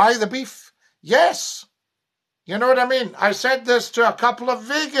 Why the beef? Yes. You know what I mean? I said this to a couple of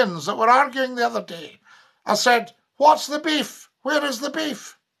vegans that were arguing the other day. I said, what's the beef? Where is the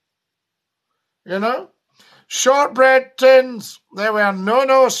beef? You know? Shortbread tins. There we are.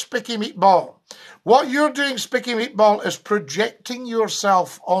 No, Spicky Meatball. What you're doing, Spicky Meatball, is projecting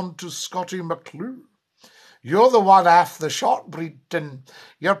yourself onto Scottie McClue. You're the one after the shortbread tin.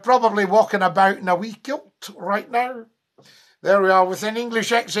 You're probably walking about in a wee kilt right now. There we are, with an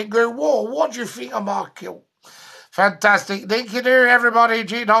English accent going, whoa, what do you think of my kilt? Fantastic. Thank you, everybody.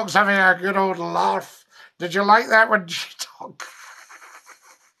 G-Dog's having a good old laugh. Did you like that one, G-Dog?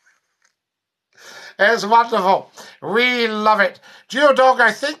 It's wonderful. We love it. G-Dog,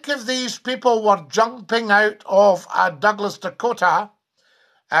 I think if these people were jumping out of a Douglas Dakota,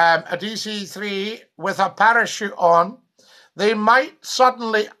 a DC-3 with a parachute on, they might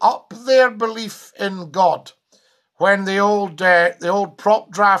suddenly up their belief in God when the old prop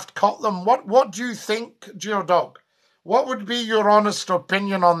draft caught them. What do you think, G-Dog? What would be your honest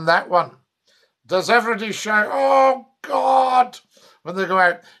opinion on that one? Does everybody shout, oh, God, when they go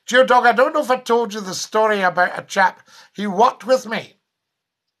out? G-Dog, I don't know if I told you the story about a chap. He worked with me,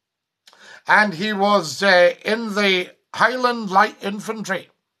 and he was in the Highland Light Infantry.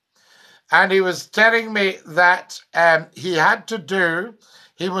 And he was telling me that he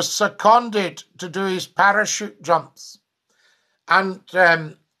was seconded to do his parachute jumps. And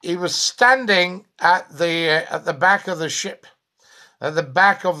he was standing at the back of the ship, at the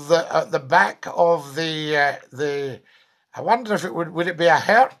back of the I wonder if would it be a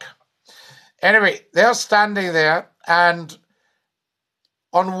Herc? Anyway, they're standing there, and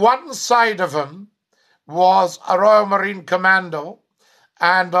on one side of him was a Royal Marine Commando,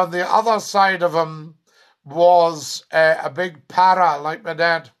 and on the other side of him was a big para like my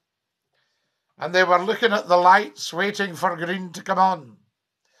dad. And they were looking at the lights, waiting for green to come on.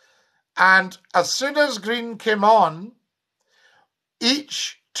 And as soon as green came on,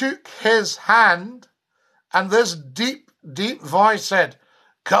 each took his hand, and this deep, deep voice said,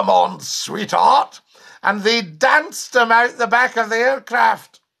 come on, sweetheart. And they danced him out the back of the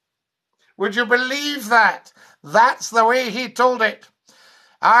aircraft. Would you believe that? That's the way he told it.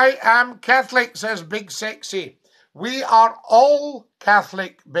 I am Catholic, says Big Sexy. We are all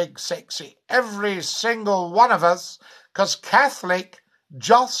Catholic, Big Sexy. Every single one of us, because Catholic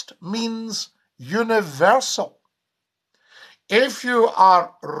just means universal. If you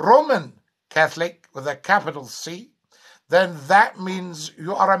are Roman Catholic with a capital C, then that means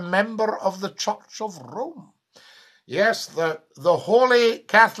you are a member of the Church of Rome. Yes, the Holy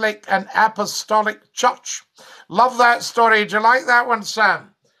Catholic and Apostolic Church. Love that story. Do you like that one, Sam?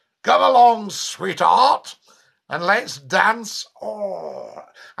 Come along, sweetheart, and let's dance. Oh,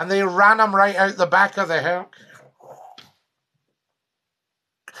 and they ran him right out the back of the Herc.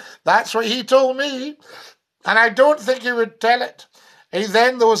 That's what he told me, and I don't think he would tell it. And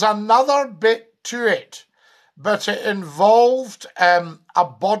then there was another bit to it, but it involved a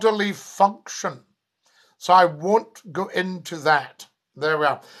bodily function. So I won't go into that. There we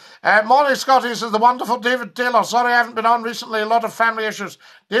are. Molly Scottie says, the wonderful David Taylor. Sorry I haven't been on recently. A lot of family issues.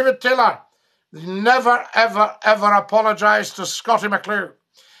 David Taylor, never, ever, ever apologise to Scottie McClue.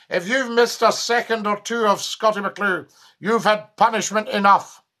 If you've missed a second or two of Scottie McClue, you've had punishment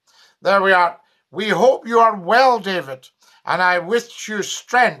enough. There we are. We hope you are well, David, and I wish you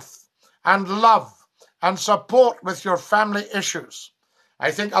strength and love and support with your family issues. I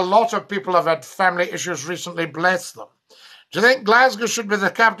think a lot of people have had family issues recently, bless them. Do you think Glasgow should be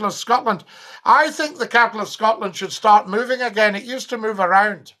the capital of Scotland? I think the capital of Scotland should start moving again. It used to move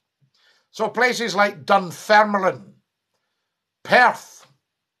around. So places like Dunfermline, Perth,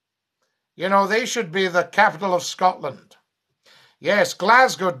 you know, they should be the capital of Scotland. Yes,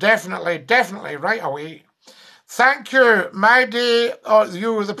 Glasgow, definitely, right away. Thank you, my dear,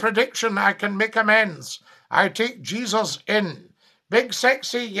 you, the prediction, I can make amends. I take Jesus in. Big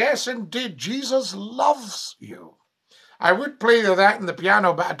Sexy, yes, indeed, Jesus loves you. I would play that in the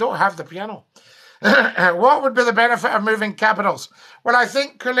piano, but I don't have the piano. What would be the benefit of moving capitals? Well, I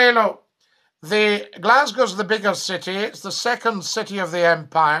think, Kulelo, Glasgow's the bigger city. It's the second city of the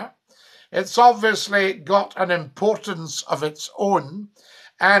empire. It's obviously got an importance of its own.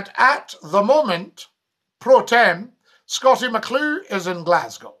 And at the moment, pro tem, Scottie McClue is in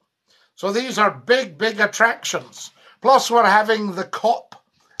Glasgow. So these are big, big attractions. Plus, we're having the COP.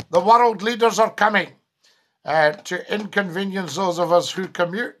 The world leaders are coming to inconvenience those of us who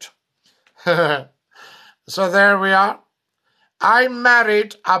commute. So there we are. I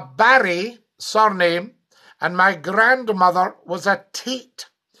married a Barry surname, and my grandmother was a Tate.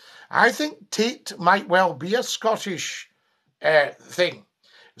 I think Tate might well be a Scottish thing.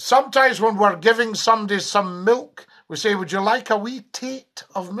 Sometimes when we're giving somebody some milk, we say, would you like a wee Tate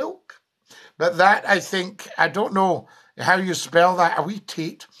of milk? But that, I think, I don't know how you spell that, a wee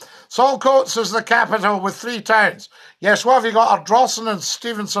Tate. Saltcoats is the capital with 3 towns. Yes, what have you got? Ardrossan and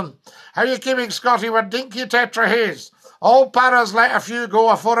Stevenson. How are you keeping, Scottie? We're dinky tetrahaze. All paras let a few go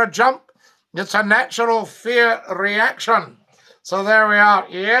afore a jump. It's a natural fear reaction. So there we are.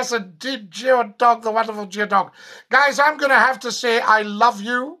 Yes, indeed, Geodog, the wonderful Geodog. Guys, I'm going to have to say I love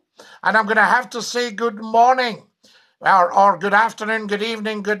you, and I'm going to have to say good morning, or good afternoon, good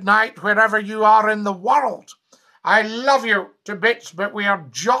evening, good night, wherever you are in the world. I love you to bits, but we are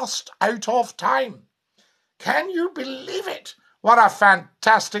just out of time. Can you believe it? What a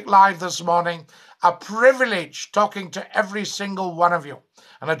fantastic live this morning. A privilege talking to every single one of you.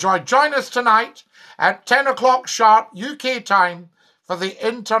 And join us tonight at 10 o'clock sharp UK time for the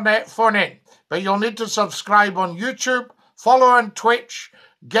internet phone-in. But you'll need to subscribe on YouTube, follow on Twitch,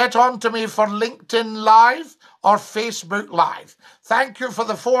 get on to me for LinkedIn Live or Facebook Live. Thank you for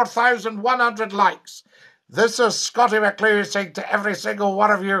the 4,100 likes. This is Scottie McClue saying to every single one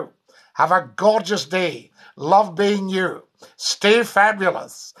of you, have a gorgeous day. Love being you. Stay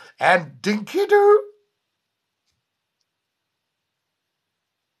fabulous. And dinky-doo.